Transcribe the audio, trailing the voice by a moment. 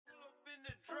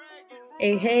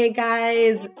Hey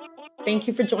guys. Thank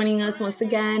you for joining us once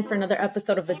again for another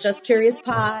episode of the Just Curious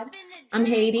Pod. I'm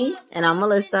Haiti. And I'm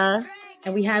Melissa.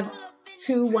 And we have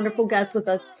two wonderful guests with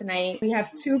us tonight. We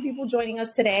have two people joining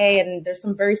us today, and there's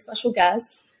some very special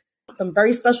guests, some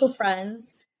very special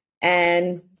friends,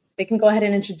 and they can go ahead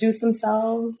and introduce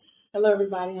themselves. Hello,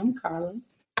 everybody. I'm Karla.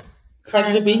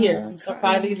 Pleasure to be here. I'm so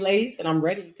proud of these ladies, and I'm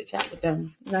ready to chat with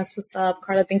them. That's what's up.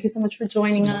 Karla, thank you so much for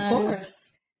joining us. Of course.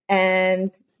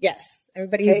 And yes,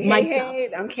 everybody. Hey,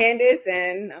 I'm Candace,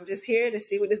 and I'm just here to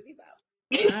see what this be about.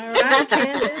 All right,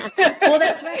 Candace. Well,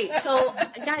 that's right. So,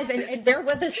 guys, and bear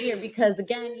with us here because,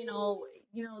 again,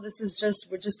 this is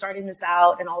we're just starting this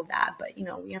out and all of that. But,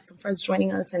 we have some friends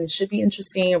joining us, and it should be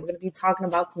interesting. And we're going to be talking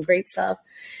about some great stuff,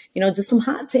 just some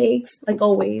hot takes, like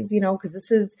always,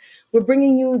 because we're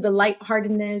bringing you the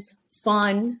lightheartedness,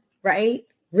 fun, right?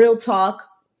 Real talk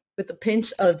with a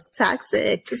pinch of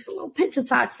toxic, just a little pinch of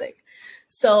toxic.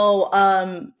 So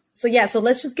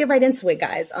let's just get right into it,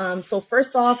 guys. So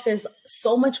first off, there's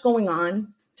so much going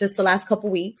on just the last couple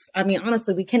weeks. I mean,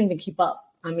 honestly, we can't even keep up.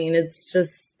 I mean, it's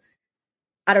just,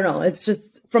 I don't know. It's just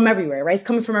from everywhere, right? It's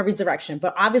coming from every direction.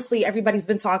 But obviously, everybody's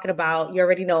been talking about, you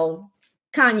already know,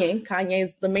 Kanye. Kanye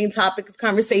is the main topic of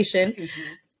conversation.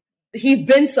 Mm-hmm. He's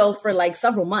been so for like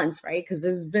several months, right? Because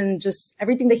there's been just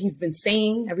everything that he's been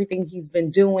saying, everything he's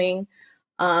been doing.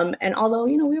 And although,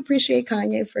 we appreciate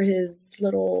Kanye for his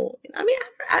little, I mean,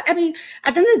 at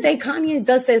the end of the day,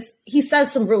 Kanye he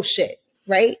says some real shit,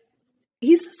 right?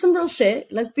 He says some real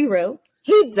shit. Let's be real.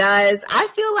 He does. I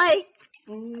feel like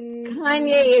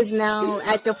Kanye is now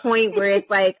at the point where it's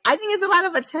like, I think it's a lot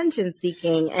of attention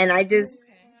seeking. And I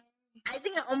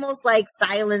think it almost like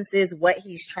silences what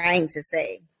he's trying to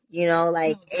say.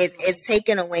 It's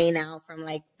taken away now from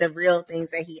like the real things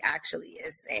that he actually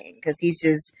is saying because he's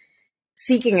just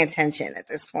seeking attention at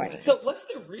this point. So what's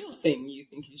the real thing you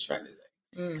think he's trying to say?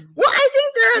 Well, I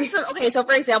think there are some, okay, so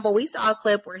for example, we saw a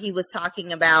clip where he was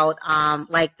talking about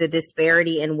like the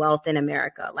disparity in wealth in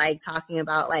America, like talking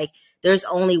about like there's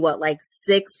only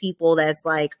 6 people that's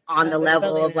like on the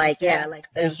level of like,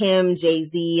 him,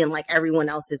 Jay-Z, and like everyone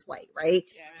else is white, right?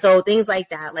 Yeah. So things like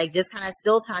that, like just kind of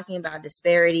still talking about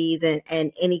disparities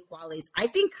and inequalities. I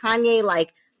think Kanye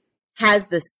like has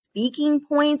the speaking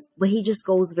points, but he just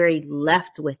goes very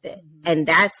left with it. Mm-hmm. And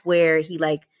that's where he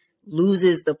like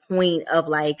loses the point of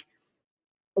like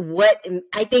what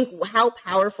I think how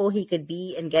powerful he could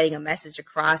be in getting a message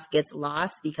across gets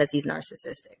lost because he's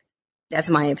narcissistic. That's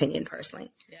my opinion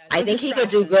personally. Yeah, I think he could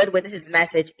do good with his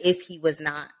message if he was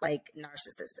not like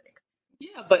narcissistic.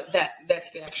 Yeah, but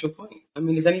that's the actual point. I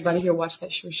mean, does anybody here watch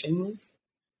that show Shameless?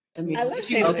 I mean, I love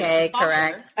Shameless. Okay,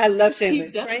 correct. I love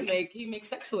Shameless. He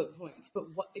makes excellent points, but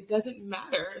it doesn't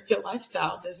matter if your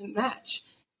lifestyle doesn't match.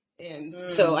 And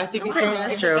so I think it's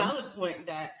a valid point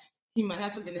that he might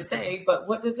have something to say, but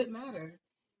what does it matter?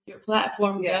 Your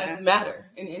platform does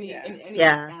matter in any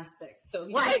aspect. So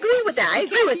I agree with that. I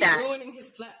agree with that. Ruining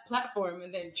his platform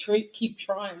and then keep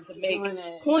trying to make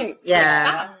points.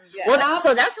 Yeah. Well,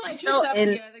 so that's what I felt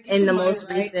in the most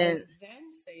recent.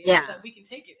 We can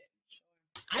take it.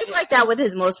 I like that with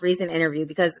his most recent interview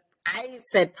because I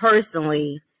said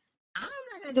personally, I'm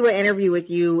not going to do an interview with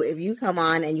you if you come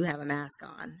on and you have a mask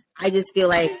on. I just feel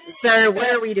like, sir, what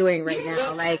are we doing right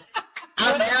now? Like,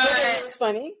 I'm not. It's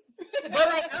funny. But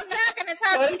like, I'm not going to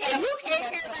talk to you. If you came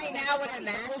here right now with a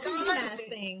mask on, I'm not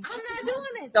doing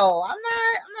it though. I'm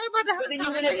not about to have a conversation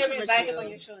with you. But then you would have invited him on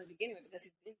your show in the beginning because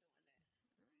he's been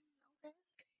doing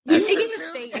that. He's making a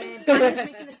statement. Kanye's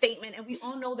making a statement, and we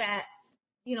all know that.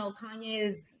 Kanye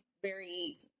is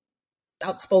very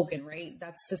outspoken, right?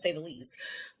 That's to say the least.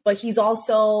 But he's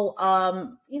also,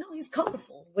 he's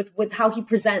colorful with how he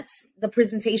presents the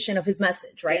presentation of his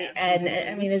message, right? Yeah. And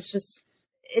I mean, it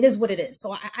is what it is.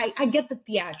 So I get the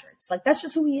theatrics. Like, that's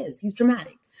just who he is. He's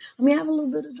dramatic. I mean, I have a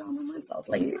little bit of drama myself.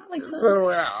 Like,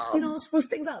 spruce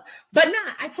things up. But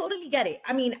I totally get it.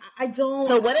 I mean, I don't.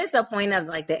 So what is the point of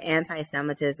like the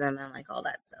anti-Semitism and like all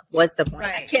that stuff? What's the point?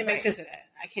 Right. I can't make sense of that.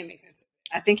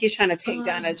 I think he's trying to take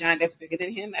down a giant that's bigger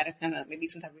than him out of kind of maybe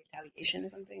some type of retaliation or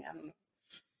something. I don't know.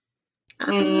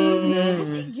 I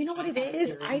think, you know what it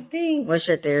is? I think. What's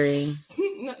your theory?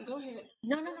 No, go ahead.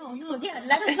 No. Yeah,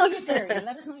 let us know your theory. I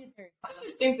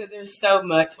just think that there's so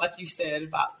much, like you said,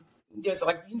 about just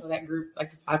like, that group,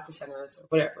 like the 5%ers or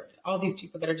whatever. All these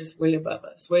people that are just way above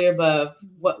us, way above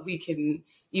what we can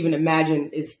even imagine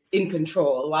is in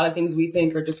control. A lot of things we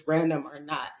think are just random are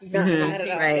not.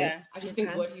 Right. I just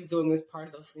think what he's doing is part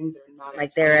of those things that are not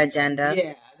like their agenda.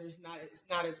 Yeah, it's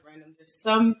not as random. There's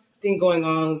something going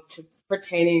on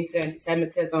pertaining to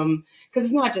anti-Semitism because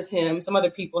it's not just him. Some other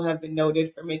people have been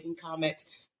noted for making comments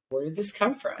where did this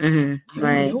come from?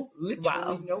 Right.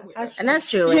 Literally nowhere. And that's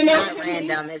true. It's not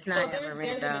random. It's not ever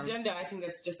There's an random. agenda, I think,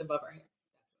 that's just above our heads.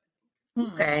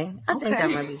 Okay. I think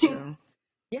that might be true.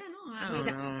 Yeah,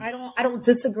 no, I don't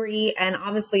disagree. And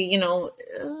obviously, you know,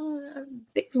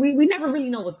 we never really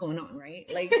know what's going on, right?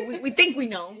 Like we think we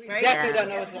know, right? Definitely don't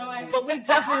know what's going on. But we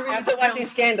definitely after watching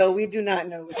Scandal, we do not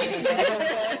know what's going on.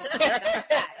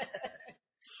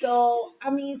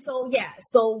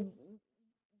 So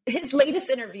his latest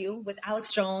interview with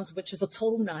Alex Jones, which is a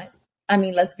total nut. I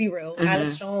mean, let's be real.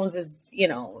 Alex Jones is, you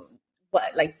know,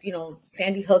 what, like, you know,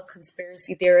 Sandy Hook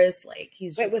conspiracy theorist. Like,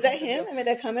 he's wait, was that him? I made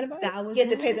that comment about that it. Was he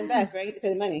had to pay them back, right? He had to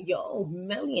pay the money. Yo,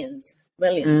 millions.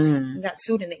 He got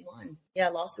sued and they won. Yeah,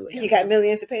 lawsuit. He got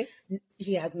millions to pay.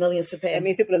 He has millions to pay. I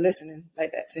mean, people are listening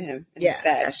like that to him. And it's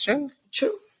sad. That's true.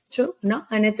 True. No,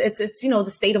 and it's you know,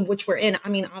 the state of which we're in. I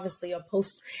mean, obviously a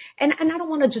post, and I don't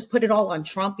want to just put it all on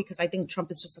Trump, because I think Trump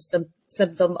is just a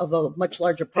symptom of a much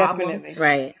larger problem. Definitely.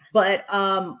 Right. But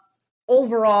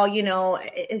overall, you know,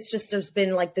 it's just, there's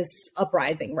been like this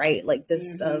uprising, right? Like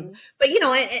this, but you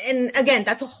know, and again,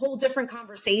 that's a whole different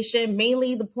conversation.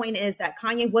 Mainly the point is that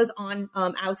Kanye was on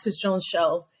Alex Jones'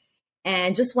 show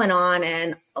and just went on,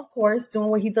 and of course doing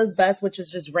what he does best, which is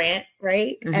just rant,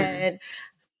 right? And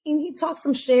he talks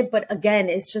some shit, but again,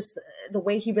 it's just the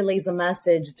way he relays the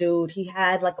message, dude. He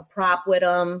had like a prop with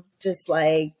him, just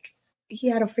like he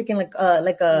had a freaking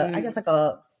I guess like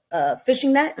a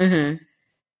fishing net. And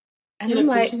I'm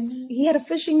like, he had a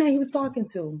fishing net he was talking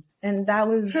to, and that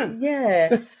was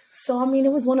So I mean,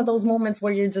 it was one of those moments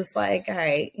where you're just like, all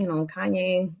right, you know,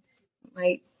 Kanye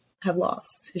might have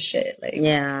lost his shit. Like,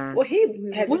 yeah. Well,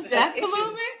 he had was that the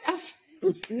moment?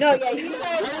 No, yeah, you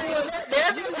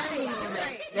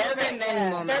there have been many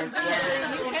moments.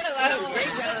 He's had a lot of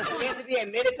breakdowns. He had to be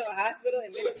admitted to a hospital,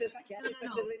 admitted to a psychiatric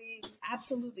facility.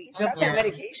 Absolutely. He's probably on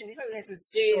medication. He probably had some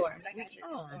serious psychiatric.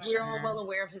 We're all well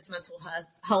aware of his mental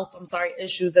health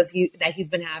issues that he's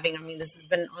been having. I mean, this has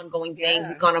been an ongoing thing.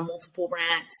 He's gone on multiple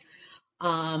rants,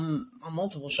 on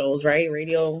multiple shows, right?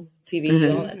 Radio,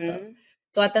 TV, all that stuff.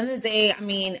 So at the end of the day, I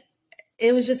mean,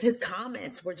 it was just his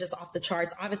comments were just off the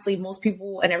charts. Obviously, most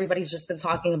people and everybody's just been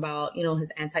talking about, you know,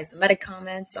 his anti-Semitic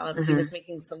comments. He was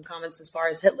making some comments as far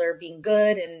as Hitler being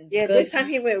good and this time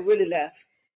he went really left,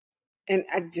 and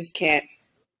I just can't.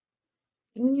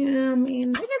 Yeah, I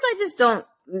mean, I guess I just don't.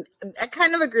 I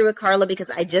kind of agree with Karla, because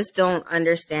I just don't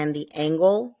understand the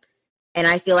angle, and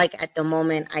I feel like at the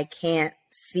moment I can't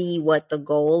see what the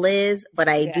goal is. But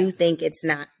I do think it's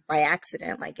not by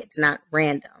accident, like it's not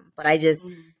random. But I just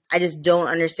don't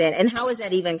understand. And how is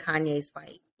that even Kanye's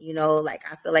fight? You know, like,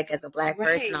 I feel like as a Black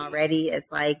person already,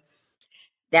 it's like,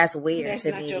 that's weird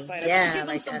to me. Yeah,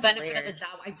 like, some benefit of the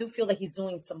doubt. I do feel that he's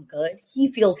doing some good.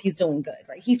 He feels he's doing good,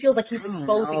 right? He feels like he's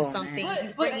exposing something.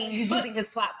 He's using his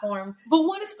platform. But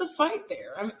what is the fight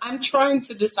there? I'm trying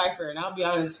to decipher, and I'll be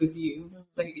honest with you,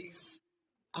 ladies.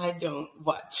 I don't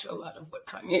watch a lot of what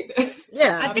Kanye does.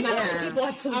 Yeah, I think people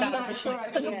have tuned out. I'm not sure I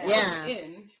can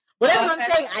in. Well, that's what I'm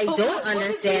saying. I don't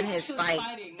understand his fight.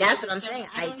 That's what I'm saying.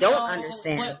 I don't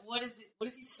understand. What is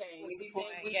he saying? Is he saying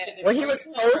we should? Well, he was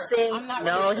posting.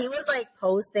 No, he was like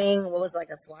posting what was like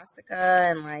a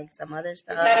swastika and like some other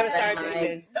stuff. I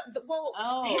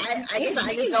guess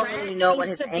I just don't really know what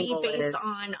his angle is. Based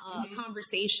on a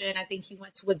conversation, I think he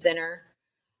went to a dinner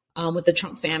with the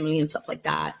Trump family and stuff like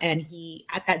that, and he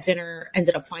at that dinner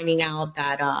ended up finding out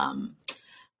that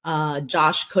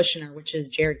Josh Kushner, which is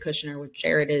Jared Kushner, which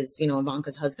Jared is, you know,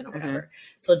 Ivanka's husband or whatever.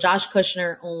 So Josh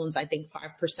Kushner owns, I think,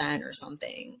 5% or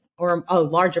something, or a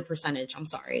larger percentage,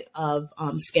 of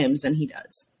Skims than he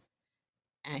does.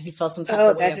 And he felt some type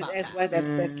of way about that.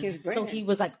 That's Kim's brand. So he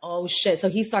was like, oh shit. So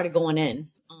he started going in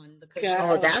on the Kushner.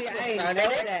 Oh, that's what started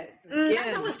it?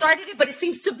 That's how it started it, but it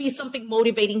seems to be something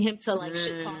motivating him to like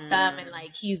shit talk them, and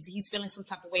like he's feeling some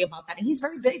type of way about that, and he's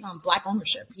very big on Black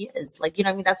ownership. He is, like, you know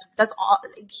what I mean, that's all.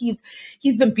 Like,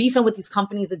 he's been beefing with these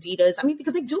companies, Adidas. I mean,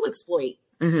 because they do exploit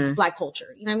Black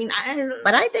culture. You know what I mean?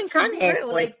 But I think Kanye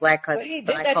exploits Black culture. But he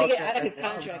did that to get out of his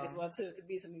contract as well too. It could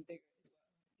be something bigger.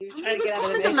 He was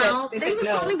calling them out. They was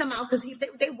calling them out because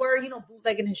they were, you know,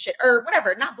 bootlegging his shit or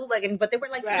whatever. Not bootlegging, but they were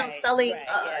like, you know, selling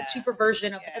a cheaper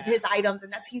version of his items,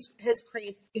 and that's his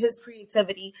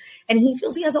creativity, and he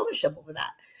feels he has ownership over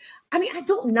that. I mean, I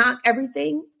don't knock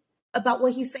everything about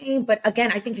what he's saying, but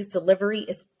again, I think his delivery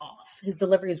is off. His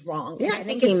delivery is wrong. Yeah, I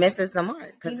think he misses the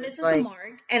mark. He misses the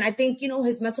mark, and I think, you know,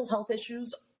 his mental health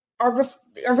issues are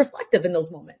reflective in those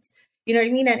moments. You know what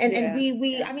I mean? And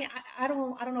we I mean, I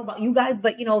don't know about you guys,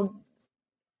 but, you know,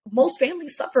 most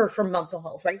families suffer from mental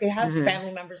health, right? They have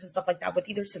family members and stuff like that with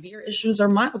either severe issues or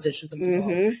mild issues of mental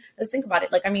health. Let's think about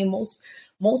it. Like, I mean,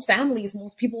 most families,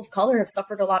 most people of color have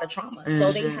suffered a lot of trauma.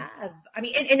 So they have, I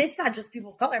mean, and it's not just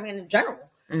people of color. I mean, in general,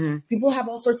 people have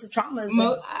all sorts of traumas.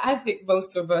 I think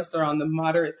most of us are on the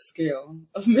moderate scale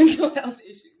of mental health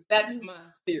issues. That's my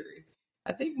theory.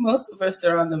 I think most of us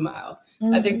are on the mild.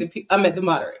 I think I'm at the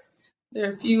moderate. There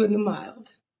are a few in the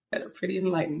mild that are pretty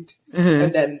enlightened,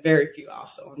 and then very few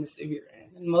also on the severe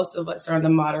end. And most of us are on the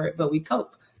moderate, but we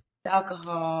cope with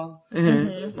alcohol,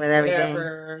 with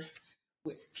whatever,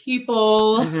 with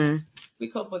people. We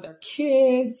cope with our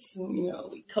kids. You know,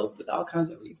 we cope with all kinds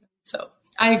of reasons. So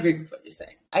I agree with what you're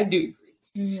saying. I do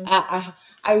agree.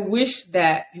 I wish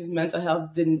that his mental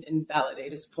health didn't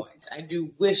invalidate his points. I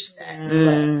do wish that,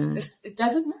 but it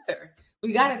doesn't matter.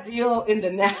 We got to deal in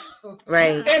the now.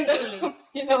 Right. And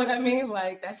you know what I mean?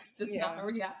 Like, that's just not a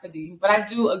reality. But I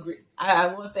do agree. I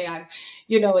will say,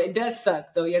 it does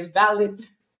suck, though. He has valid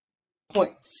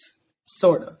points.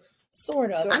 Sort of.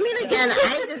 I mean, again,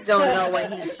 I just don't know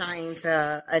what he's trying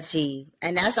to achieve.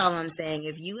 And that's all I'm saying.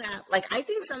 If you have, like, I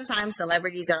think sometimes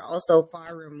celebrities are also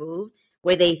far removed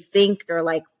where they think they're,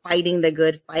 like, fighting the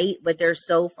good fight, but they're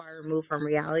so far removed from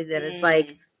reality that it's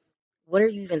like, what are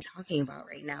you even talking about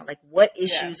right now? Like, what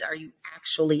issues are you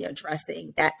actually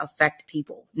addressing that affect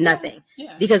people? Nothing.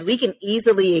 Yeah. Because we can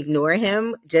easily ignore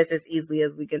him just as easily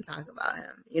as we can talk about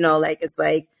him. You know, like, it's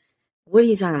like, what are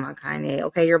you talking about, Kanye?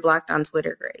 Okay, you're blocked on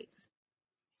Twitter. Great.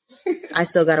 I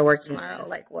still got to work tomorrow.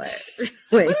 Like, what?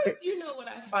 Like, you know what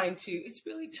I find, too? It's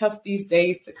really tough these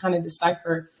days to kind of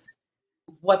decipher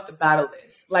what the battle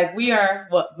is. Like, we are,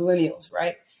 millennials,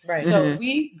 right? Right. So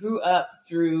we grew up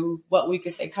through what we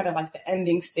could say kind of like the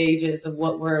ending stages of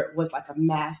what was like a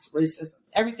masked racism.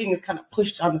 Everything is kind of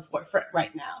pushed on the forefront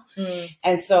right now.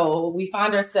 And so we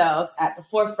find ourselves at the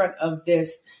forefront of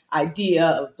this idea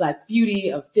of Black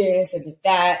beauty, of this and of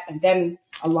that. And then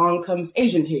along comes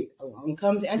Asian hate. Along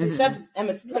comes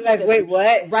anti-Semitism. Like, wait,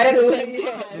 what? Right at the same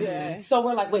time. Yeah. So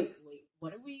we're like, wait,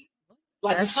 what are we?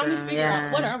 Like, we're trying to figure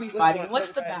out, what are we fighting? What's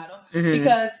the battle?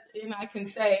 Because, I can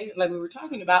say, like we were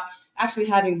talking about, actually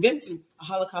having been to a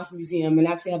Holocaust museum and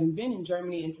actually having been in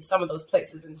Germany and to some of those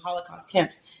places in Holocaust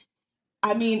camps,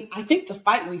 I mean, I think the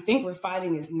fight we think we're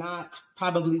fighting is not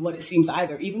probably what it seems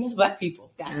either, even as Black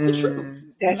people. That's the truth.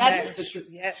 That is the truth.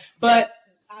 Yeah. But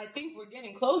I think we're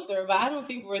getting closer, but I don't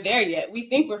think we're there yet. We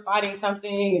think we're fighting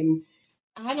something, and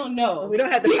I don't know. We don't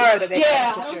have the power that they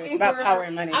have, for sure. It's about power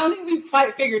and money. I don't think we've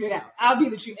quite figured it out. I'll be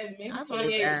the truth. And maybe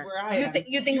Kanye is where I am.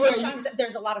 You think sometimes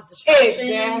there's a lot of distractions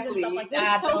and stuff like there's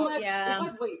that. So much. Yeah. It's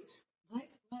like, wait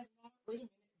a minute.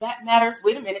 That matters.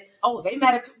 Wait a minute. Oh, they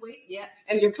matter too. Wait, yeah.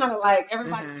 And you're kind of like,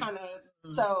 everybody's kind of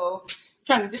so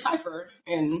trying to decipher.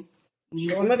 And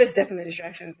some of it's definitely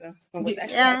distractions, though, from what's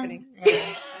actually happening.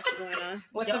 What's going on?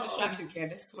 What's a distraction,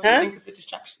 Candace? What do you think is a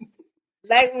distraction?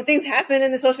 Like, when things happen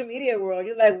in the social media world,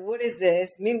 you're like, what is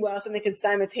this? Meanwhile, something can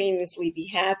simultaneously be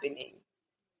happening.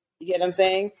 You get what I'm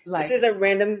saying? Like, this is a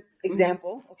random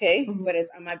example, okay? But it's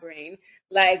on my brain.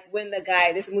 Like, when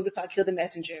this movie called Kill the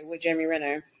Messenger with Jeremy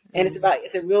Renner. And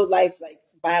it's a real life, like,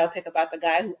 biopic about the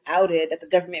guy who outed that the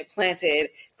government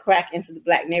planted crack into the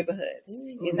Black neighborhoods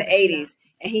in the 80s.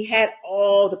 And he had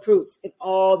all the proof and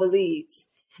all the leads.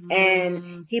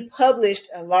 And he published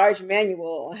a large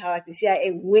manual on how, like, the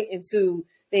CIA went into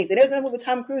things. And there's another movie with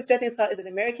Tom Cruise, I think it's called, is it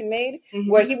American Made?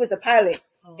 Where he was a pilot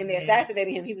and they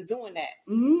assassinated him. He was doing that.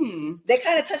 They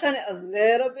kind of touch on it a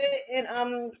little bit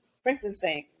in Franklin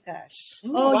saying, gosh.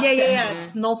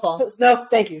 Snowfall.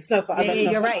 Thank you. Snowfall. Yeah,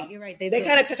 you're right. They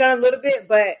kind of touch on it a little bit,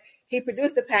 but he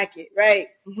produced the packet, right?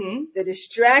 The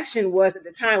distraction was, at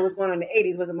the time, what's going on in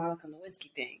the 80s was the Monica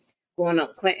Lewinsky thing going on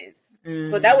with Clinton.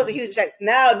 So that was a huge check.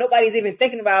 Now nobody's even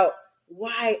thinking about,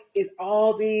 why is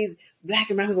all these Black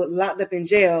and brown people locked up in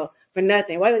jail for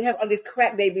nothing? Why do we have all these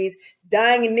crack babies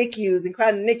dying in NICUs and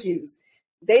crowded NICUs?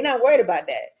 They not worried about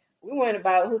that. We're worried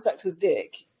about who sucked whose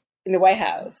dick in the White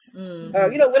House.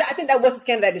 I think that was the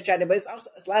scandal that distracted, but it's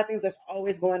a lot of things that's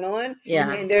always going on.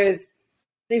 Yeah. And there's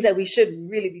things that we should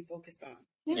really be focused on.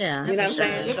 Yeah, you know what I'm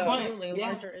saying? Good point.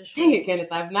 Larger issues. Dang it, Candace,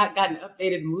 I've not gotten an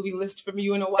updated movie list from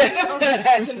you in a while. To know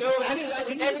I was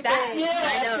watching everything.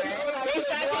 I know, right? They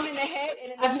shot him in the head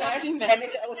and in the chest and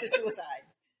makes it to suicide.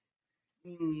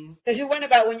 Because you wonder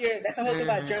about that's the whole thing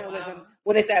about journalism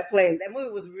when it's at play. That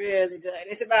movie was really good.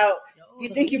 It's about, you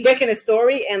think you're breaking a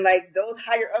story, and like those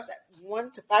higher ups at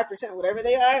 1 to 5%, whatever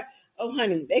they are, oh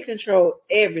honey, they control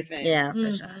everything. Yeah,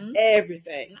 for sure.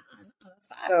 Everything.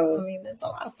 So, I mean, there's a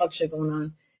lot of fuck shit going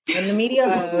on. And the media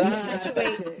helps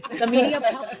perpetuate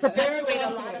a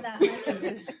lot of that.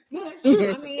 No, that's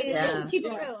true. I mean, keep it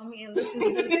real. I mean, this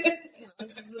is just,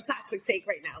 this is a toxic take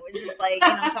right now. We're just like,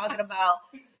 talking about,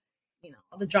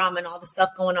 all the drama and all the stuff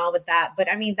going on with that.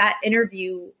 But I mean, that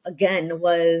interview again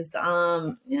was,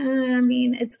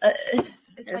 it's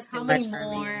like how many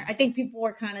more? I think people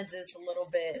were kind of just a little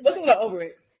bit. Let's go over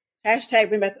it. Hashtag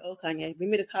bring back the old Kanye.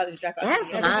 Bring me the college dropout.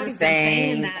 That's what I'm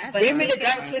saying. Bring me the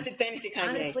dark twisted fantasy Kanye.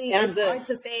 Honestly, it's hard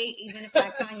to say even if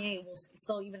that Kanye will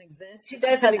still even exist. He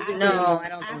doesn't exist. No, I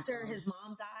don't think so. After his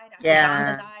mom died,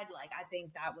 like I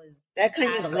think that was that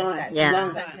Kanye's gone.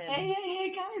 Yeah. Hey,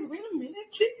 guys, wait a minute.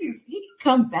 Jeez, he can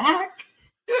come back.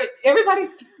 Everybody's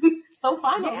so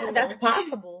fine. Yeah, that's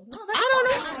possible. No, I don't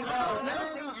know.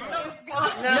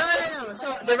 No.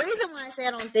 So the reason why I say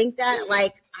I don't think that,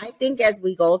 like, I think as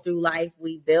we go through life,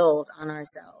 we build on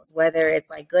ourselves, whether it's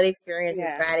like good experiences,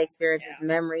 bad experiences,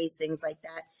 memories, things like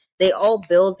that. They all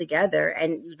build together.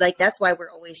 And like, that's why we're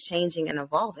always changing and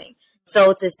evolving.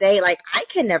 So to say, like, I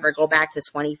can never go back to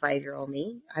 25-year-old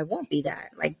me. I won't be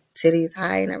that. Like, titties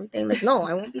high and everything. Like, no,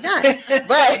 I won't be that.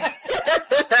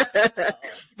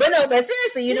 But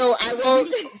seriously, I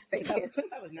won't.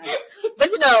 25 was nice.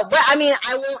 But I mean,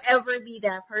 I won't ever be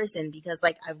that person because,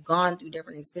 like, I've gone through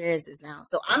different experiences now.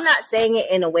 So I'm not saying it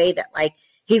in a way that, like,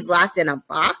 he's locked in a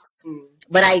box,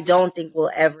 but I don't think we'll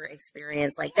ever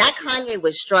experience, like, that Kanye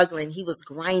was struggling. He was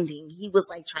grinding. He was,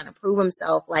 like, trying to prove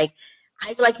himself. Like,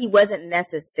 I feel like he wasn't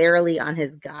necessarily on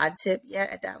his God tip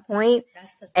yet at that point.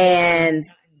 And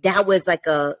that was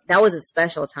a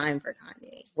special time for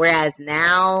Kanye. Whereas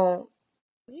now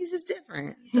he's just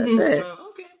different. That's it.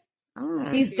 Okay.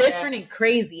 He's different and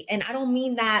crazy. And I don't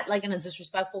mean that like in a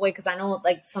disrespectful way, because I know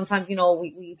like sometimes,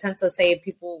 we tend to say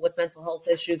people with mental health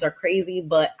issues are crazy,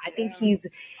 but I think he's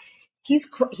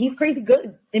crazy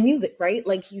good in music, right?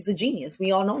 Like he's a genius.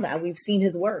 We all know that. We've seen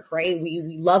his work, right? We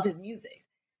love his music.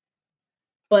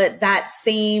 But that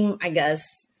same, I guess,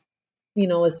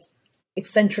 is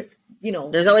eccentric,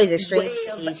 There's always extremes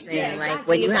to each thing. Yeah, like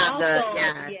when you have on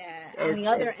the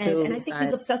other end. And I think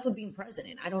he's obsessed with being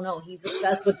president. I don't know. He's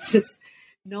obsessed with this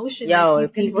notion.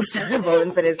 If people start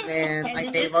voting for this man, and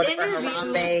like they voted for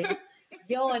Harambe.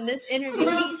 In this interview,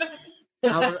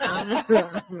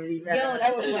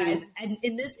 and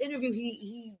in this interview,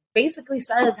 he basically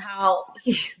says how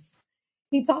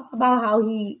he talks about how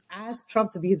he asked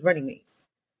Trump to be his running mate.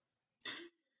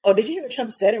 Oh, did you hear what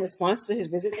Trump said in response to his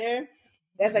visit there?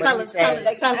 That's like, I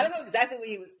don't know exactly what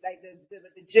he was like.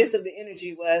 The gist of the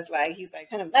energy was like he's like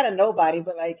kind of not a nobody,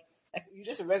 but like you're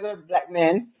just a regular black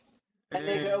man, a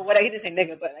nigga or whatever. He didn't say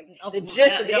nigga, but like the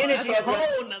gist of the energy of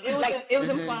it was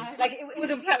implied. Like it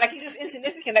was implied. Like he's just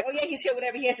insignificant. Like he's here,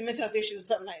 whatever. He has some mental health issues or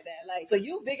something like that. Like so,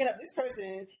 you bigging up this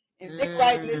person and big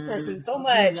writing this person so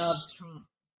much,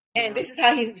 and this is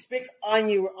how he speaks on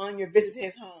you or on your visit to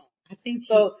his home. I think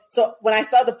so. So when I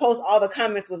saw the post, all the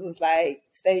comments was like,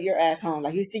 "Stay your ass home."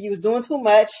 Like you was doing too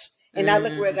much, and now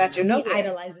look where it got you. He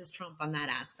idolizes Trump on that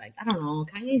aspect. I don't know.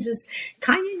 Kanye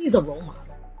needs a role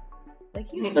model. Like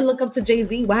he used to look up to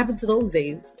Jay-Z. What happened to those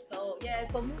days? So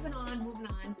So moving on.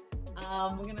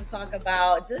 We're gonna talk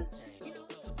about just a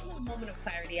little moment of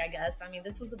clarity. I guess. I mean,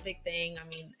 this was a big thing. I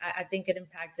mean, I think it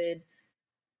impacted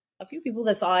a few people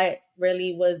that saw it.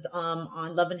 Really was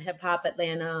on Love and Hip Hop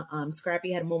Atlanta.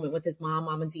 Scrappy had a moment with his mom,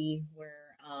 Momma D, where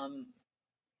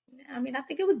I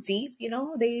think it was deep.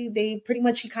 They pretty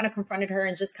much he kind of confronted her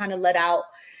and just kind of let out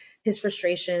his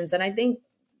frustrations. And I think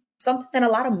something that a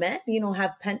lot of men,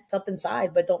 have pent up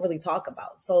inside but don't really talk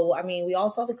about. So I mean, we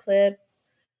all saw the clip.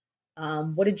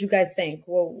 What did you guys think?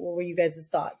 What were you guys'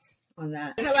 thoughts on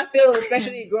that? How I feel,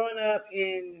 especially growing up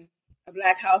in a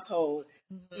Black household.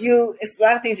 It's a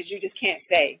lot of things that you just can't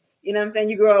say. You know what I'm saying?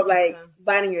 You grow up like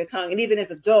biting your tongue. And even as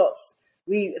adults,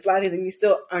 it's a lot of things that we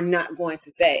still are not going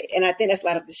to say. And I think that's a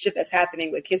lot of the shit that's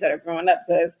happening with kids that are growing up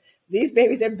because these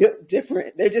babies, they're built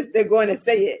different. They're going to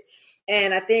say it.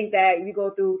 And I think that we go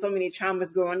through so many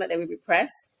traumas growing up that we repress.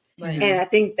 Right. And I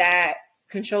think that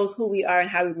controls who we are and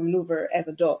how we maneuver as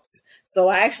adults. So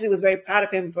I actually was very proud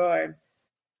of him for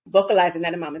vocalizing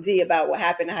that in Momma D about what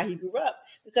happened and how he grew up.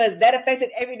 Because that affected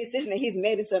every decision that he's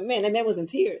made into a man. And man was in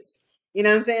tears. You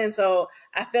know what I'm saying? So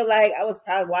I feel like I was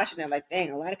proud of watching that. Like, dang,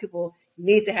 a lot of people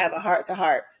need to have a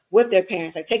heart-to-heart with their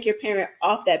parents. Like, take your parent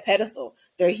off that pedestal.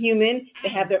 They're human. They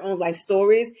have their own life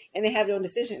stories. And they have their own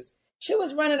decisions. She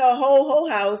was running a whole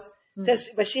house,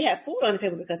 but she had food on the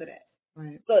table because of that.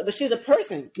 Right. So, but she's a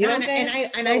person, you know what I'm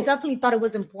saying? And I definitely thought it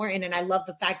was important. And I love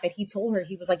the fact that he told her,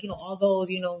 he was like, all those,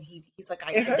 he's like,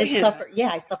 I did suffer. Yeah,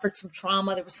 I suffered some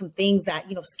trauma. There were some things that,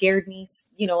 scared me,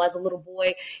 as a little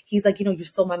boy. He's like, you're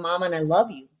still my mama and I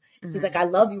love you. He's like, I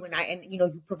love you. And you know,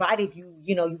 you provided,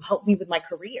 you helped me with my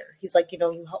career. He's like, you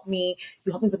know, you helped me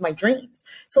with my dreams.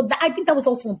 So I think that was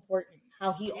also important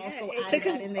how he also added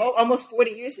that in there. Almost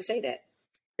 40 years to say that.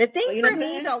 The thing for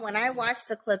me though, when I watched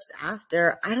the clips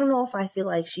after, I don't know if I feel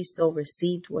like she still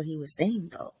received what he was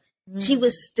saying though. She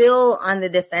was still on the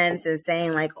defense and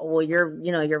saying like, oh, well,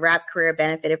 your rap career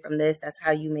benefited from this. That's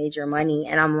how you made your money.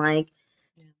 And I'm like,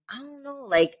 I don't know.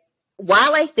 Like,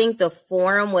 while I think the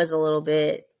forum was a little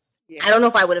bit, I don't know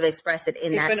if I would have expressed it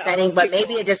in that setting, but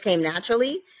maybe it just came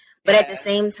naturally. But at the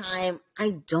same time,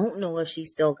 I don't know if she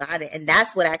still got it. And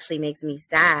that's what actually makes me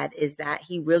sad, is that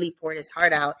he really poured his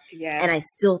heart out. Yeah. And I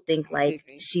still think like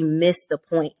she missed the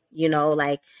point, you know,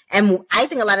 like, and I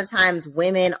think a lot of times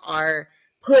women are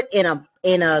put in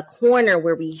a corner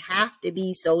where we have to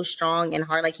be so strong and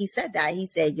hard. Like he said that. He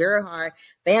said, you're hard,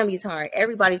 Bambi's hard,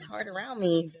 everybody's hard around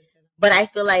me. But I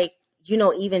feel like, you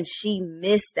know, even she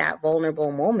missed that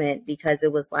vulnerable moment because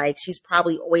it was like she's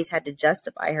probably always had to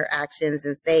justify her actions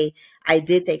and say, I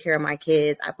did take care of my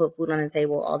kids, I put food on the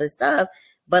table, all this stuff.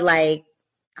 But like,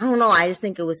 I don't know, I just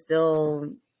think it was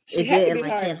still, it didn't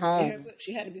like hit home.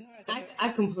 She had to be hard.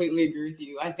 I completely agree with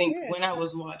you. I think when I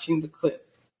was watching the clip,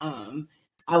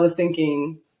 I was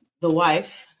thinking the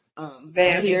wife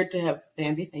appeared to have,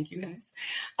 Bambi, thank you guys,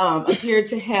 appeared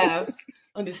to have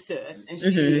understood, and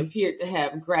she appeared to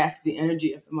have grasped the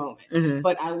energy of the moment.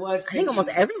 But I think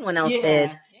almost everyone else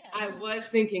did. I was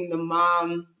thinking the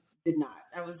mom did not.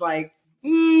 I was like,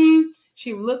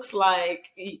 she looks like,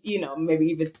 you know,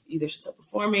 maybe either she's still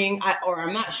performing, or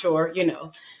I'm not sure, you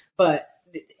know, but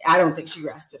I don't think she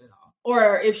grasped it at all.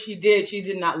 Or if she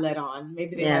did not let on.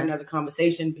 Maybe they had another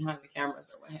conversation behind the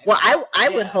cameras or what have you. Well, I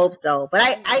would hope so.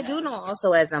 But I do know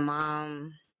also as a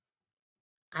mom,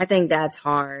 I think that's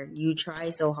hard. You try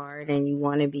so hard and you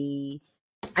want to be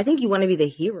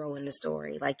the hero in the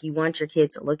story. Like you want your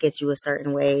kids to look at you a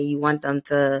certain way. You want them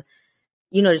to,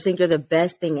 you know, just think you're the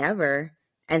best thing ever.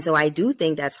 And so I do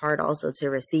think that's hard also to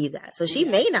receive that. So she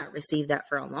may not receive that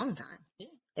for a long time. Yeah.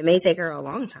 It may take her a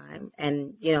long time,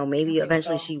 and, you know, maybe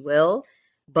eventually she will,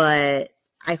 but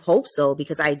I hope so,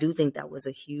 because I do think that was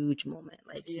a huge moment.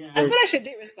 Like, I feel like she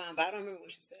did respond, but I don't remember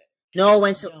what she said. No,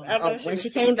 when she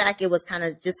came back, it was kind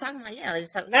of just talking about,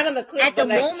 not on the clip. At the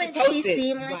moment, she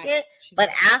seemed like it, but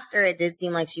after it did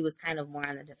seem like she was kind of more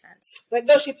on the defense. But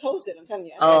no, she posted. I'm telling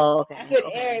you. Okay. I could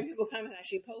air and people comment that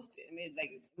she posted. I mean,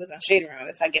 like, it was on Shade Room.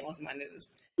 That's how I get most of my news.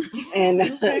 And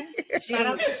shout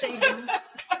out to Shade Room.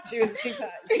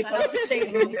 Shout out to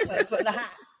Shade Room for the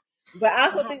hot. But I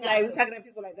also think, like, we're talking to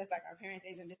people like that's like our parents'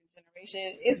 age and different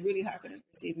generation. It's really hard for them to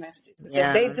receive messages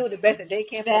because they do the best that they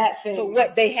can for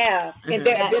what they have and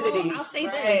their abilities. I'll say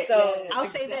this. So I'll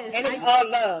say this, and it's all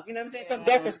love. You know what I'm saying? From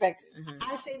their perspective.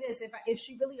 I'll say this: if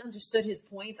she really understood his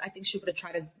points, I think she would have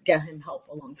tried to get him help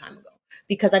a long time ago.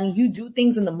 Because I mean, you do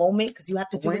things in the moment because you have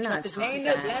to do what you have to do.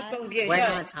 We're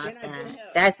not taught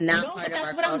that. That's not part of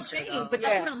our culture. I'm saying. But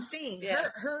that's what I'm saying.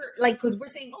 Her like, because we're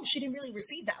saying, oh, she didn't really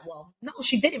receive that well. No,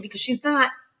 she didn't, because she's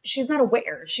not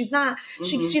aware. She's not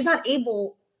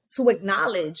able to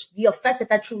acknowledge the effect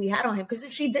that truly had on him. Because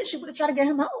if she did, she would have tried to get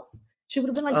him help. She would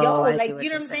have been like, you know what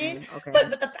I'm saying? Okay.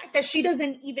 But the fact that she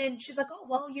doesn't even, she's like, oh,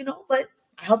 well, you know, but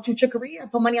I helped you with your career. I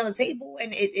put money on the table,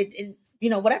 and it you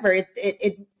know, whatever.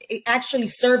 It actually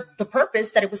served the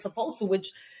purpose that it was supposed to,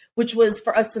 which was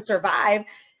for us to survive.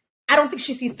 I don't think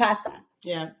she sees past that.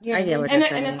 Yeah. I get what you're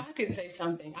saying. And if I could say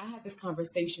something, I had this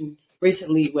conversation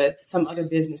recently with some other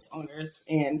business owners,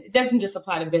 and it doesn't just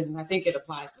apply to business. I think it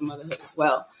applies to motherhood as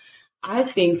well. I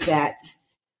think that,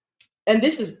 and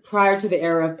this is prior to the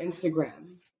era of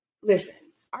Instagram, listen,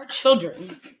 our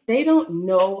children, they don't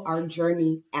know our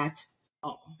journey at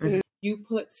all. Mm-hmm. You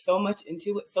put so much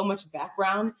into it, so much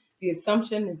background. The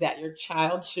assumption is that your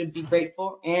child should be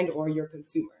grateful and or your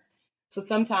consumer. So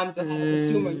sometimes you'll have a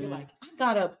consumer, you're like, I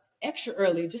got up extra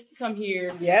early just to come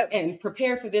here and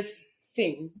prepare for this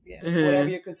thing, whatever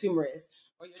your consumer is.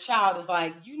 Or your child is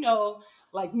like, you know,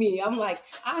 like me, I'm like,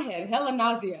 I had hella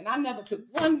nausea and I never took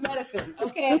one medicine.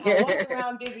 Okay, I walked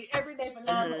around dizzy every day for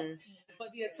 9 months. But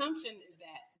the assumption is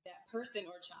that that person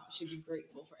or child should be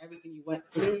grateful for everything you went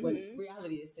through. When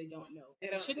reality is they don't know. They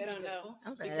don't know.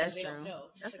 Okay, that's true. Don't know.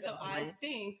 So I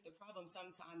think the problem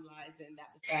sometimes lies in that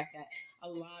the fact that a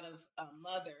lot of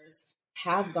mothers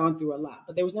have gone through a lot,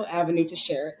 but there was no avenue to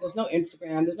share it. There's no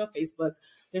Instagram. There's no Facebook.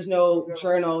 There's no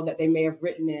journal that they may have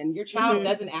written in. Your child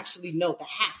doesn't actually know the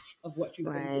half of what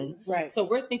you've been through. Right. So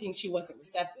we're thinking she wasn't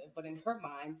receptive, but in her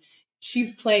mind,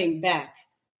 she's playing back.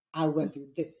 I went through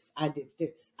this. I did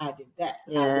this. I did that.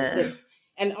 I did this.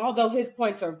 And although his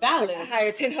points are valid, I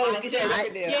hire 10 hoes to get you a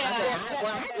record deal.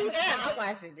 I do that. I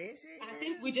watched this shit. I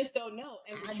think we just don't know.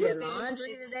 And I did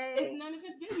laundry today. It's none of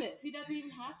his business. He doesn't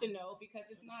even have to know because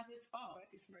it's not his fault.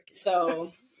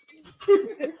 So,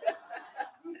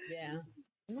 yeah.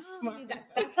 No, I mean,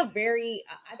 that's a very,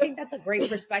 I think that's a great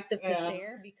perspective to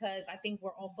share, because I think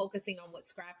we're all focusing on what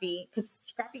Scrappy, because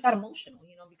Scrappy got emotional,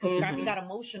 because Scrappy got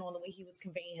emotional in the way he was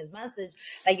conveying his message.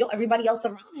 Like, everybody else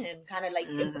around him kind of like,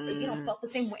 felt the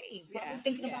same way. Probably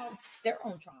thinking about their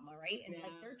own trauma, right? And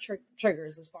like their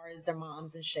triggers as far as their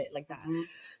moms and shit like that.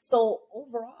 So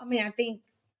overall, I mean, I think,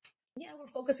 we're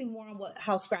focusing more on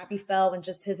how Scrappy felt and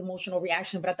just his emotional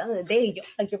reaction. But at the end of the day,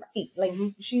 you're right. Like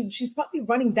she's probably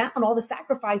running down all the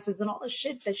sacrifices and all the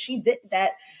shit that she did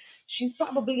that she's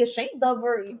probably ashamed of,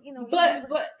 or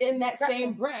But in that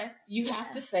same breath, you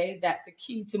have to say that the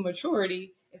key to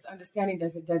maturity is understanding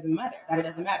that it doesn't matter.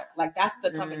 Like, that's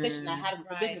the conversation I had with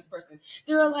the business person.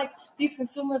 They're like, these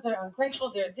consumers are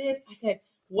ungrateful. They're this. I said,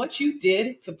 what you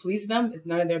did to please them is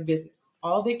none of their business.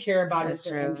 All they care about is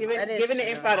their end product. Giving the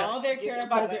end product. All they care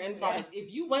about is their end product.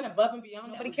 If you went above and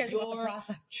beyond, nobody cares about the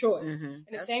process. Choice. And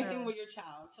the same thing with your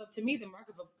child. So to me, the mark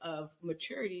of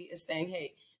maturity is saying,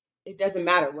 hey, it doesn't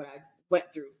matter what I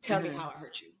went through. Tell me how I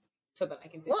hurt you, so that I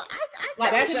can fix it.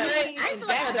 I feel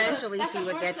like eventually she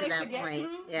would get to that point.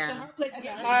 It's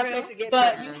a hard place to get through.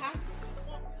 But you have to.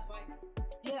 It's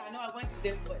like, I know I went through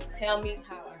this, but tell me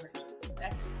how I hurt you.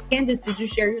 That's it. Candace, did you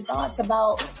share your thoughts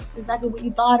about exactly what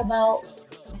you thought about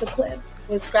the clip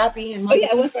with Scrappy and Momma?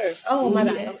 I went first. Oh, my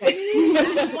bad. Okay.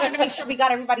 I just wanted to make sure we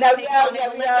got everybody. I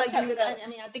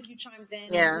think you chimed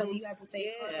in. Yeah. So you had to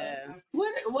say. Yeah.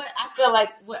 What I feel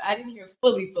like I didn't hear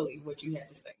fully what you had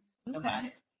to say about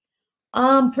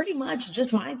it. Pretty much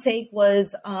just my take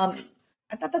was I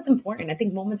thought that's important. I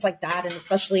think moments like that, and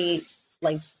especially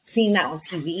like seeing that on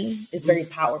TV, is very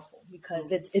powerful.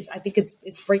 Because I think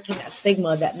it's breaking that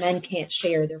stigma that men can't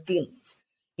share their feelings.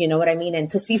 You know what I mean? And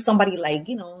to see somebody like,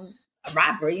 a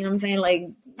rapper, you know what I'm saying? Like,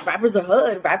 rappers are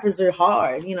hood, rappers are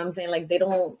hard, you know what I'm saying? Like, they're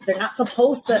not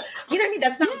supposed to, you know what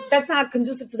I mean? That's not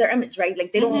conducive to their image, right?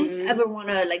 Like, they don't ever want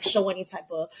to like show any type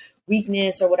of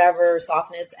weakness or whatever,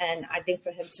 softness. And I think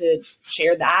for him to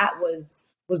share that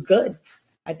was good.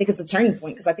 I think it's a turning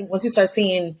point, because I think once you start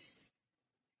seeing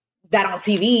that on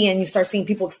TV and you start seeing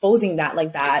people exposing that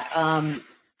like that, I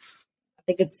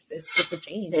think it's just a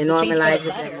change. It normalizes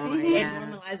it more. It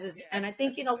normalizes, and I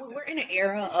think we're in an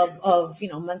era of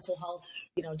mental health.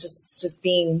 Just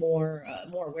being more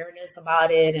awareness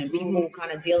about it, and people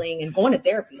kind of dealing and going to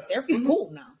therapy. Therapy's cool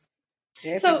now.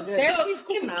 Therapy's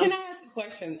cool now. Can I ask a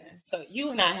question then? So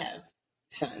you and I have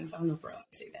sons. I don't know if we're allowed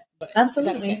to say that, but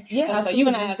absolutely, okay? Yeah. So you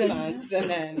and I have sons, and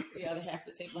then the other half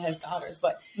of the table has daughters.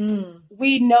 But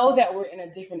we know that we're in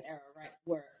a different era, right?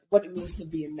 Where what it means to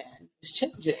be a man is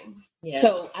changing. Yeah.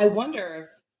 So I wonder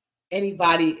if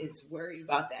anybody is worried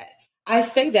about that. I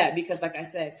say that because, like I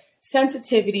said,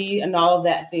 sensitivity and all of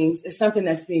that things is something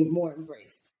that's being more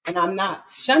embraced, and I'm not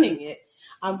shunning it.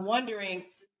 I'm wondering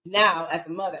now, as a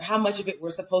mother, how much of it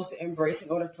we're supposed to embrace in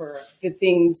order for the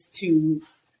things to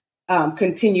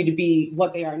continue to be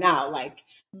what they are now. Like,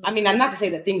 I mean, I'm not to say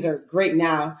that things are great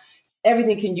now.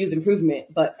 Everything can use improvement,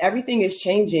 but everything is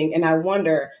changing. And I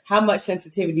wonder how much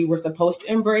sensitivity we're supposed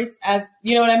to embrace, as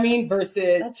you know what I mean?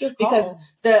 Versus, that's your call.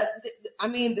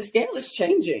 Because the scale is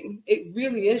changing. It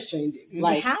really is changing.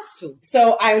 Like, it has to.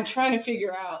 So I'm trying to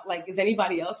figure out, like, is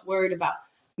anybody else worried about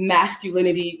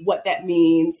masculinity, what that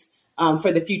means?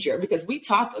 For the future, because we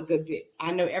talk a good bit.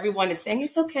 I know everyone is saying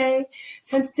it's okay,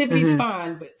 sensitivity is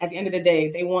fine, but at the end of the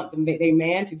day, they want their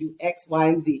man to do X, Y,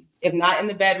 and Z. If not in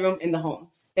the bedroom, in the home,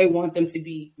 they want them to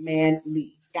be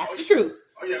manly. That's the truth.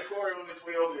 Oh yeah, Corey on his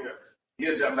way over here.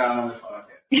 He'll jump down on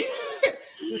this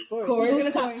podcast. Corey's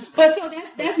gonna talk. But so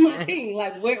that's my thing.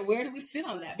 Like, where do we sit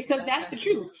on that? Because that's the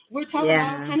truth. We're talking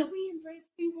about kind of we embrace,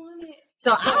 we want it.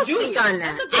 So I'll speak on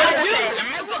that.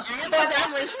 I will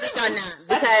definitely speak on that,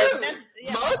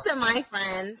 because most of my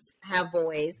friends have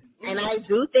boys, and I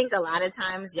do think a lot of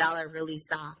times y'all are really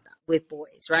soft with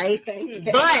boys, right? But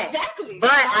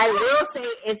I will say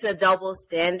it's a double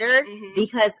standard,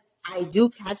 because I do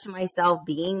catch myself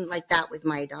being like that with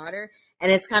my daughter,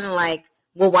 and it's kind of like,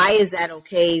 well, why is that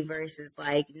okay versus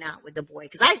like not with the boy?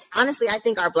 Because I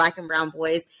think our Black and brown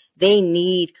boys, they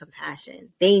need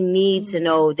compassion. They need to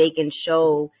know they can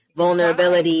show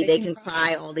vulnerability. They can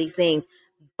cry, all these things.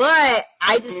 But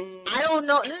I don't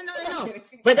know. No.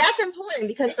 But that's important,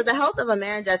 because for the health of a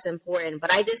marriage, that's important.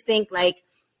 But I just think, like,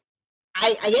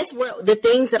 I guess the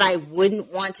things that I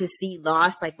wouldn't want to see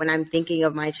lost, like when I'm thinking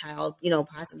of my child,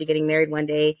 possibly getting married one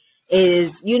day,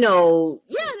 is,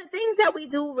 the things that we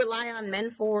do rely on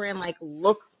men for and like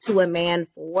look to a man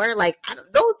for, like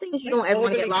those things you don't ever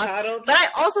want to get lost. Coddled. But I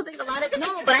also think a lot of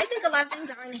things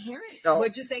are inherent though.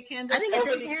 What'd you say, Candace? I think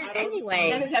it's inherent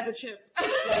anyway. Candace has a chip.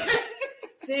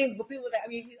 Saying, but people that, I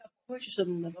mean, of course you show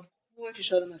them love, of course you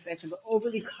show them affection, but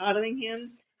overly coddling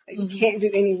him, like, you can't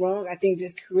do any wrong, I think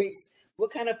just creates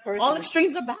what kind of person. All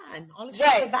extremes are bad. All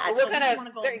extremes are bad. What kind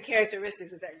of certain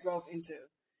characteristics does that grow up into?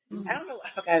 Mm-hmm. I don't know. I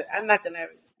forgot. I'm not going to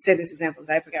say this example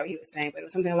because I forgot what he was saying, but it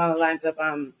was something along the lines of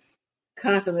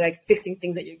constantly like fixing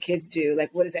things that your kids do.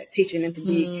 Like, what is that teaching them to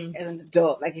be as an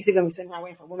adult? Like, is he going to be sitting around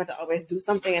waiting for a woman to always do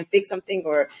something and fix something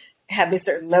or have this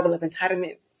certain level of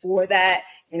entitlement for that?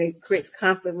 And it creates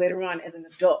conflict later on as an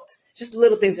adult. Just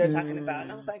little things they're talking about.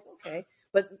 And I was like, okay.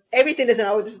 But everything doesn't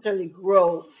always necessarily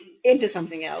grow into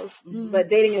something else. But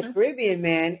dating a Caribbean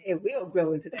man, it will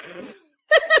grow into that.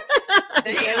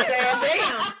 You know what I'm saying?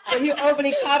 So you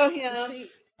overly coddle him.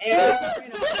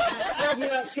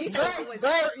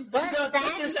 But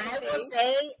I will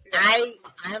say,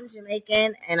 I'm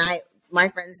Jamaican, and my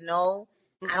friends know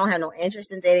I don't have no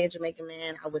interest in dating a Jamaican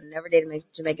man. I would never date a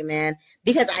Jamaican man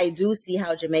because I do see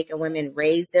how Jamaican women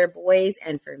raise their boys,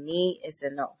 and for me, it's a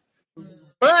no.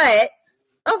 But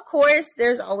of course,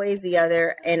 there's always the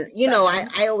other, and you know,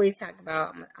 I always talk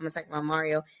about. I'm gonna talk about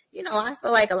Mario. You know, I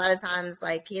feel like a lot of times,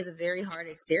 like he has a very hard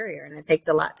exterior, and it takes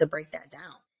a lot to break that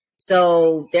down.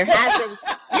 So there has to.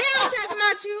 Yeah, I'm talking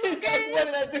about you. Okay? What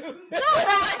did I do? No,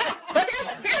 but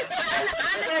I'm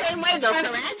the same way though,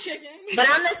 correct? But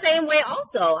I'm the same way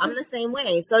also. I'm the same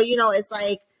way. So you know, it's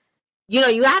like, you know,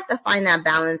 you have to find that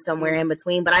balance somewhere in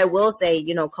between. But I will say,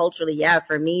 you know, culturally, yeah,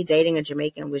 for me, dating a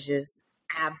Jamaican was just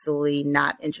absolutely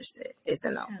not interested. It's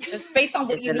a no. Yeah, just based on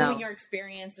what you knew in your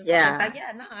experience and stuff like that.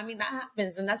 Yeah, no, I mean that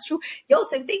happens and that's true. Yo,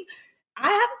 same thing. I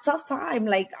have a tough time.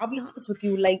 Like, I'll be honest with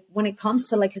you, like when it comes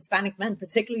to like Hispanic men,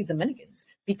 particularly Dominicans,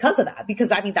 because of that.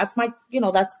 Because I mean, that's my, you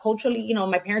know, that's culturally, you know,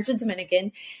 my parents are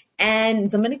Dominican and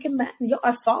Dominican men. Yo,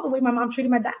 I saw the way my mom treated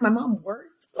my dad. My mom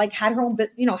worked, like had her own,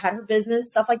 you know, had her business,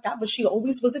 stuff like that. But she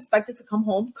always was expected to come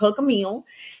home, cook a meal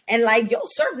and like, yo,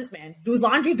 serve this man, do his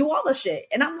laundry, do all the shit.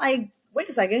 And I'm like, wait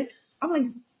a second. I'm like,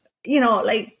 you know,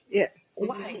 like, yeah.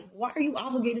 Why are you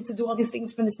obligated to do all these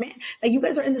things for this man? Like, you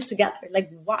guys are in this together. Like,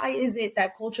 why is it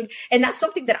that culture? And that's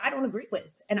something that I don't agree with.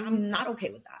 And I'm not okay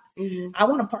with that. Mm-hmm. I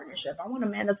want a partnership. I want a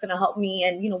man that's going to help me.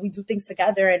 And, you know, we do things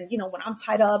together. And, you know, when I'm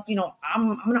tied up, you know, I'm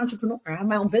an entrepreneur. I have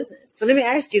my own business. So let me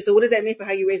ask you. So what does that mean for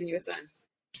how you're raising your son?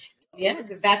 Yeah,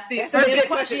 because that's the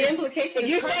implication. If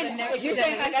you're saying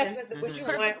like that's what you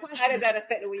want, how does that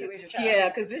affect the way you raise your child? Yeah,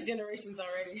 because this generation's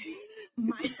already...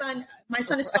 My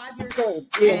son is 5 years old,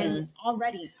 and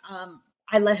already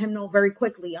I let him know very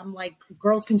quickly. I'm like,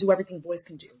 girls can do everything boys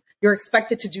can do. You're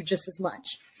expected to do just as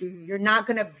much. Mm-hmm. You're not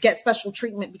going to get special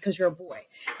treatment because you're a boy.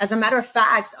 As a matter of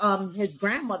fact, his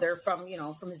grandmother from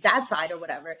his dad's side or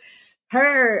whatever,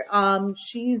 her,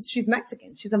 she's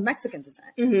Mexican. She's of Mexican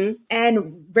descent. Mm-hmm.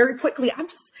 And very quickly,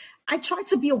 I try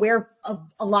to be aware of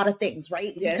a lot of things,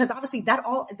 right? Yeah. Because obviously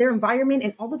their environment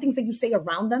and all the things that you say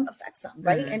around them affects them,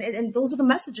 right? Mm-hmm. And those are the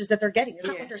messages that they're getting. It's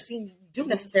not what they're seeing you do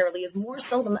necessarily. It's more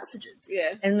so the messages.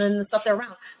 Yeah. And then the stuff they're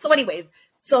around. So anyways,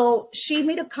 so she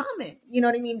made a comment, you know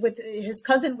what I mean? With his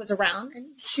cousin was around and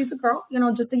she's a girl, you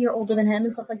know, just a year older than him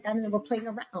and stuff like that. And they were playing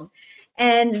around.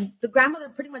 And the grandmother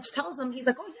pretty much tells him, he's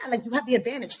like, oh yeah, like you have the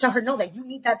advantage. Tell her no, that you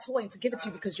need that toy and to give it to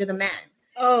you because you're the man.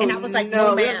 Oh, and I was like,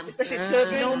 no, ma'am. Especially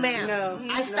children. No, ma'am. No.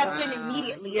 I stepped in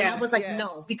immediately. Yeah, and I was like,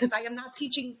 no, because I am not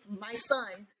teaching my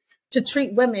son to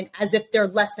treat women as if they're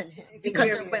less than him because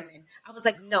they're women. I was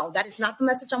like, no, that is not the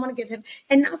message I want to give him.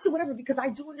 And not to whatever, because I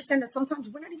do understand that sometimes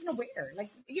we're not even aware.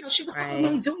 Like, you know, she was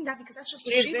probably doing that because that's just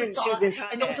what she was taught.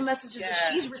 And those are messages that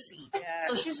she's received. Yeah.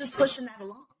 So she's just pushing that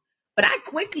along. But I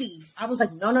was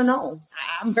like, no.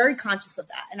 I'm very conscious of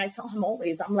that. And I tell him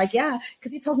always, I'm like, yeah,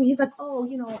 because he tells me, he's like, oh,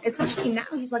 you know, especially now,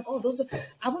 he's like, oh,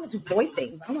 I want to do boy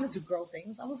things. I want to do girl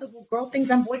things. I was like, well, girl things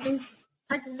and boy things,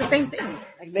 practically the same thing.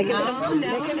 Like, make him come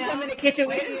in the kitchen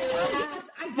with you.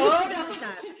 I do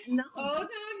that. No. Oh,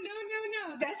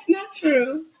 no. That's not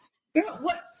true. Girl,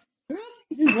 what? Girl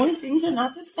things and boy things are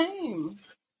not the same.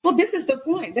 Well, this is the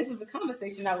point. This is the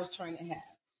conversation I was trying to have.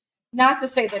 Not to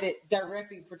say that it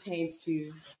directly pertains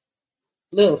to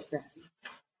Lil Scrappy.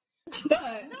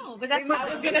 But no, but that's what I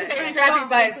was going to say Scrappy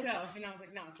by itself. And I was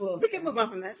like, no, it's Lil Scrappy. We can move on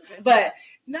from that. Okay. But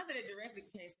not that it directly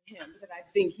pertains to him, because I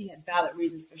think he had valid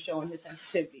reasons for showing his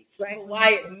sensitivity. Right. But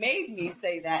why it made me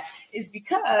say that is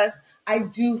because I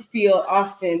do feel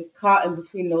often caught in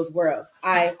between those worlds.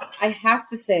 I have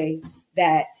to say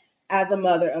that as a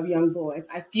mother of young boys,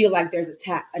 I feel like there's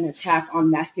an attack on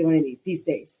masculinity these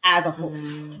days as a whole,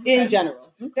 in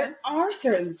general. There are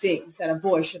certain things that a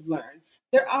boy should learn.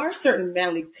 There are certain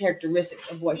manly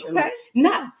characteristics a boy should learn.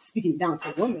 Not speaking down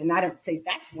to a woman. I don't say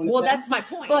that's one of them. Well, that's my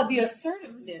point. But the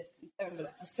assertiveness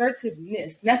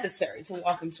necessary to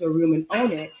walk into a room and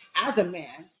own it as a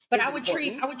man. But I would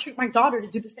treat my daughter to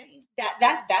do the same.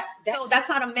 So that's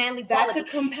not a manly quality.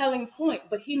 That's a compelling point.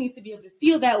 But he needs to be able to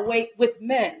feel that way with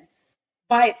men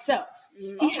by itself.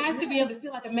 He has to be able to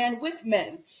feel like a man with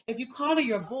men. If you coddle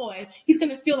your boy, he's going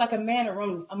to feel like a man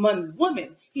among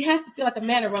women. He has to feel like a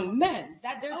man among men.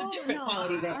 There's a different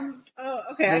quality there.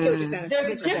 Okay, I get what you're saying.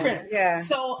 There's a difference. Yeah.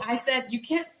 So I said you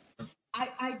can't.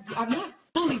 I'm not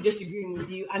fully disagreeing with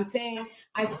you. I'm saying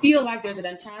I feel like there's an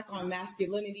attack on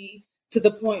masculinity to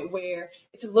the point where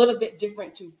it's a little bit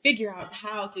different to figure out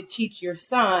how to teach your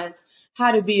sons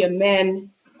how to be a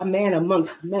man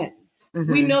amongst men.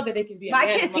 We know that they can be a man.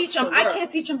 I can't teach him. I can't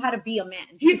teach him how to be a man.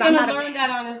 He's going to learn that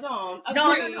on his own.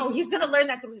 No. He's going to learn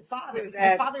that through his father.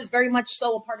 His father is very much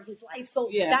so a part of his life.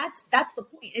 So that's the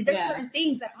point. And there's certain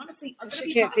things that honestly are going to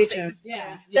be can't teach him.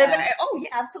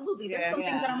 Absolutely. There's some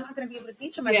things that I'm not going to be able to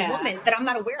teach him as a woman that I'm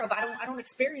not aware of. I don't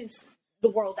experience the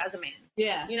world as a man.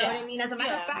 You know what I mean? As a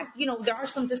matter of fact, there are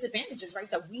some disadvantages,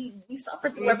 right, that we suffer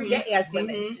through every day as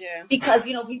women. Because,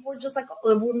 people are just like,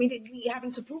 we're immediately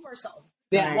having to prove ourselves.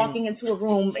 Walking into a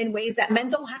room in ways that men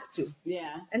don't have to.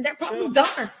 And they're probably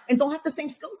dumber and don't have the same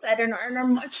skill set and are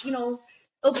much,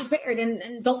 ill-prepared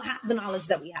and don't have the knowledge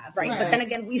that we have, right? But then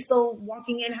again, we still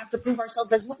walking in have to prove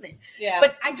ourselves as women.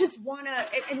 But I just want to,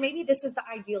 and maybe this is the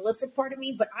idealistic part of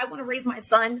me, but I want to raise my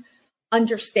son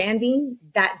understanding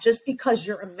that just because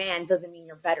you're a man doesn't mean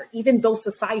you're better, even though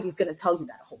society's going to tell you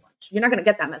that a whole bunch. You're not going to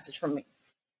get that message from me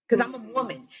because I'm a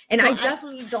woman, and I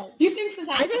definitely don't. You think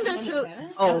society? I think the truth.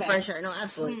 For sure, no,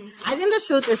 absolutely. I think the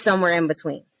truth is somewhere in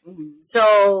between.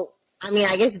 So, I mean,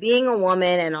 I guess being a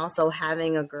woman and also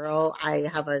having a girl, I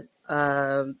have a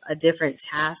different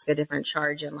task, a different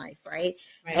charge in life, right?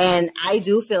 And I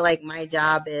do feel like my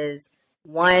job is,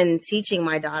 one, teaching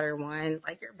my daughter,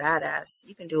 like, you're badass.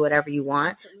 You can do whatever you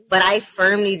want. But I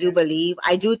firmly do believe,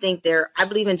 I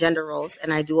believe in gender roles.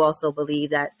 And I do also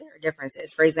believe that there are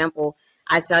differences. For example,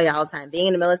 I tell you all the time, being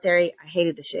in the military, I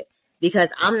hated the shit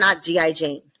because I'm not G.I.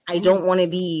 Jane. I don't want to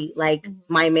be like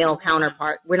my male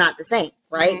counterpart. We're not the same,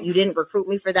 right? You didn't recruit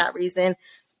me for that reason.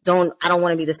 I don't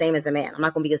want to be the same as a man. I'm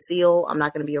not going to be a SEAL. I'm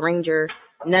not going to be a Ranger.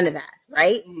 None of that,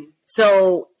 right?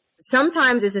 So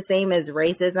sometimes it's the same as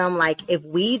racism. Like, if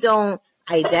we don't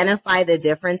identify the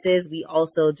differences, we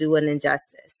also do an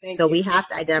injustice. So we have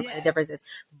to identify the differences.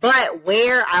 But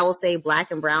where I will say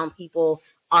Black and brown people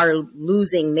are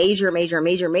losing major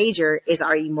is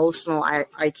our emotional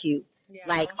IQ.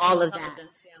 Like, all of that.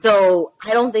 So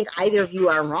I don't think either of you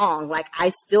are wrong. Like,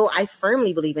 I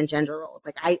firmly believe in gender roles.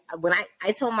 Like, I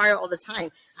tell Mario all the time,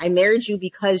 I married you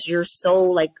because you're so,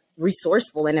 like,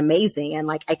 resourceful and amazing, and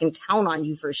like I can count on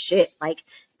you for shit. Like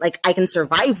I can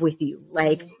survive with you.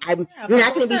 Like, you're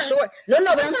not going to be short. No,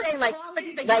 but I'm saying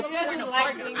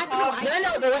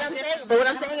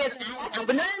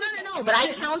but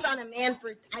I count on a man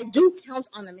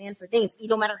for things.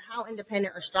 No matter how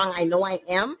independent or strong I know I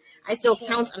am, I still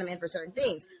count on a man for certain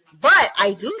things. But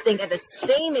I do think at the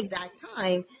same exact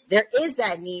time, there is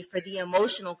that need for the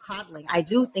emotional coddling. I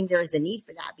do think there is a need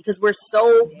for that because we're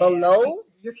so below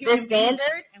the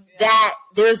standard that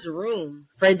there's room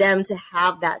for them to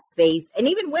have that space. And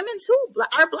even women too,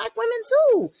 our Black women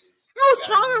too. How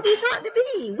strong are we trying to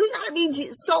be? We got to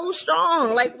be so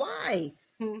strong. Like, why?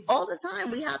 All the time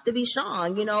we have to be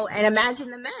strong, and imagine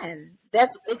the men.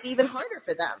 It's even harder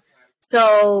for them.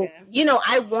 So,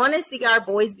 I want to see our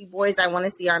boys be boys. I want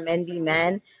to see our men be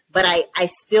men. But I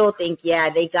still think,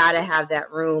 they got to have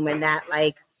that room and that,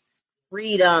 like,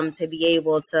 freedom to be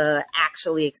able to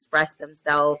actually express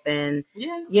themselves. And,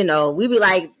 we be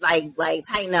like,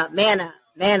 tighten up, man up.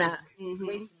 And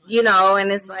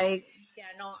it's like.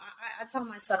 I tell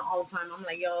my son all the time, I'm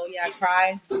like,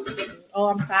 cry. Oh,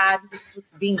 I'm sad. This is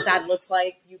what being sad looks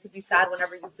like. You could be sad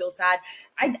whenever you feel sad.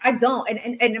 I don't.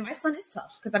 And my son is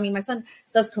tough because, my son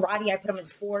does karate. I put him in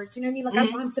sports. You know what I mean? Like, I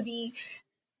want him to be,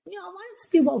 I want him to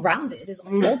be well-rounded is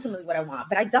ultimately what I want.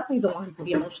 But I definitely don't want him to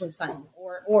be emotionally stunted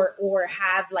or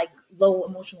have, like, low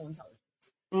emotional intelligence.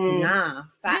 Nah,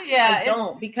 I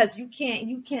don't, because you can't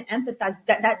empathize.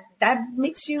 That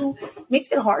makes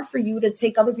it hard for you to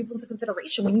take other people into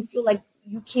consideration when you feel like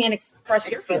you can't express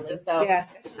your feelings. So. I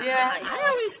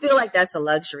always feel like that's a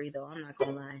luxury, though. I'm not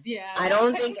gonna lie. I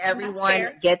don't think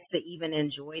everyone gets to even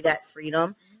enjoy that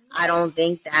freedom. I don't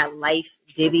think that life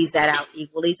divvies that out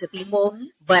equally to people.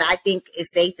 But I think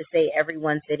it's safe to say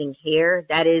everyone sitting here,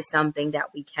 that is something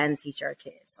that we can teach our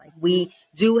kids. Like, we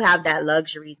do have that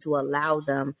luxury to allow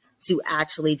them to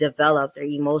actually develop their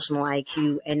emotional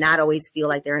IQ and not always feel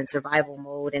like they're in survival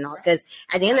mode and all. Because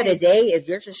at the end of the day, if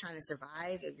you're just trying to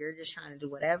survive, if you're just trying to do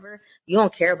whatever, you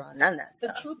don't care about none of that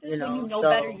stuff. The truth is, when you know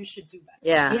better, you should do better.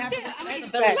 Yeah.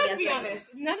 Let's be honest.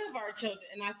 None of our children,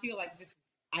 and I feel like this,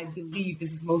 I believe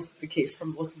this is most the case for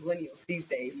most millennials these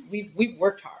days. We've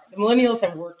worked hard. The millennials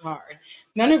have worked hard.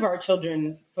 None of our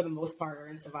children, for the most part, are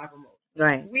in survival mode.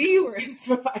 Right. We were in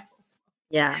survival.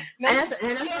 Yeah. And that's what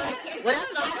I'm saying.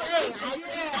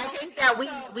 I think that we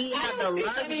have the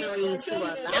luxury to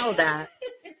allow that.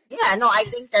 Yeah, no, I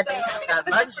think that they have that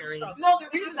luxury. No, the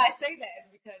reason I say that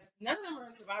is because none of them are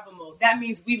in survival mode. That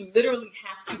means we literally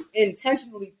have to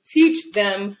intentionally teach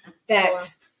them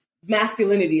that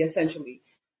masculinity, essentially.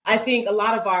 I think a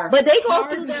lot of but they go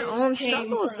through their own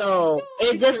struggles, though.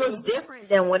 It just looks different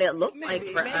than what it looked like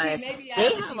for us. They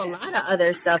have a lot of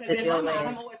other stuff to deal with.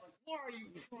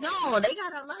 No, they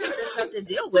got a lot of other stuff to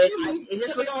deal with. It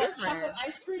just looks different.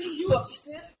 Ice cream, you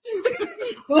upset?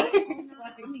 But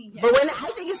when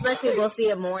I think, especially, we'll see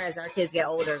it more as our kids get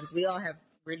older, because we all have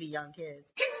really young kids.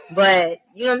 But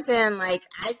you know what I'm saying? Like,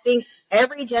 I think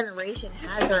every generation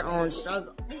has their own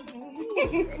struggle.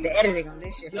 The editing on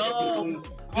this shit. Yo, you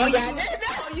got this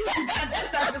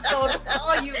episode.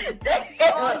 All you killing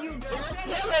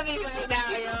me right now,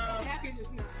 yo.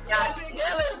 Y'all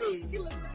killing me.